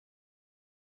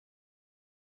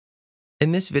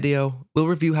In this video, we'll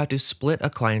review how to split a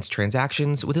client's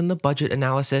transactions within the budget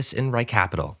analysis in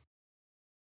RightCapital.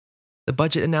 The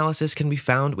budget analysis can be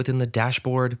found within the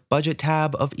Dashboard Budget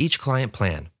tab of each client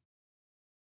plan.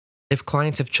 If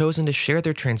clients have chosen to share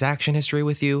their transaction history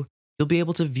with you, you'll be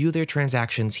able to view their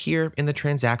transactions here in the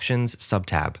Transactions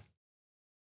subtab.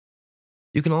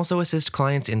 You can also assist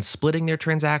clients in splitting their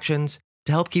transactions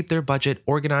to help keep their budget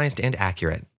organized and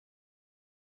accurate.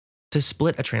 To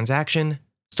split a transaction,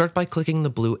 start by clicking the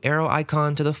blue arrow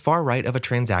icon to the far right of a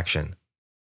transaction.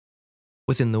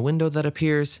 Within the window that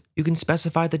appears, you can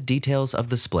specify the details of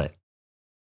the split.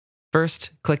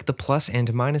 First, click the plus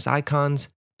and minus icons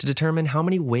to determine how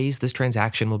many ways this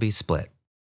transaction will be split.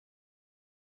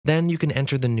 Then you can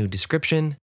enter the new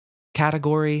description,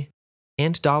 category,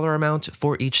 and dollar amount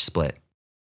for each split.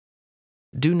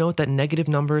 Do note that negative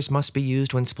numbers must be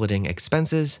used when splitting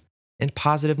expenses, and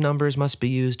positive numbers must be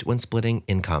used when splitting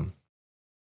income.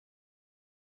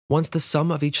 Once the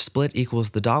sum of each split equals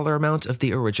the dollar amount of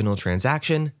the original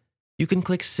transaction, you can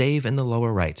click Save in the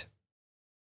lower right.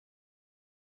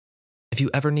 If you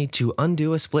ever need to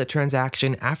undo a split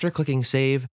transaction after clicking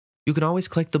Save, you can always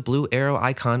click the blue arrow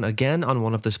icon again on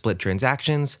one of the split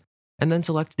transactions, and then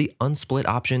select the Unsplit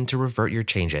option to revert your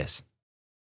changes.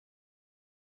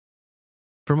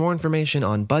 For more information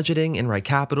on budgeting in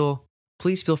RightCapital,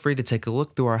 please feel free to take a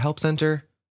look through our Help Center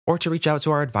or to reach out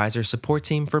to our advisor support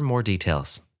team for more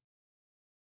details.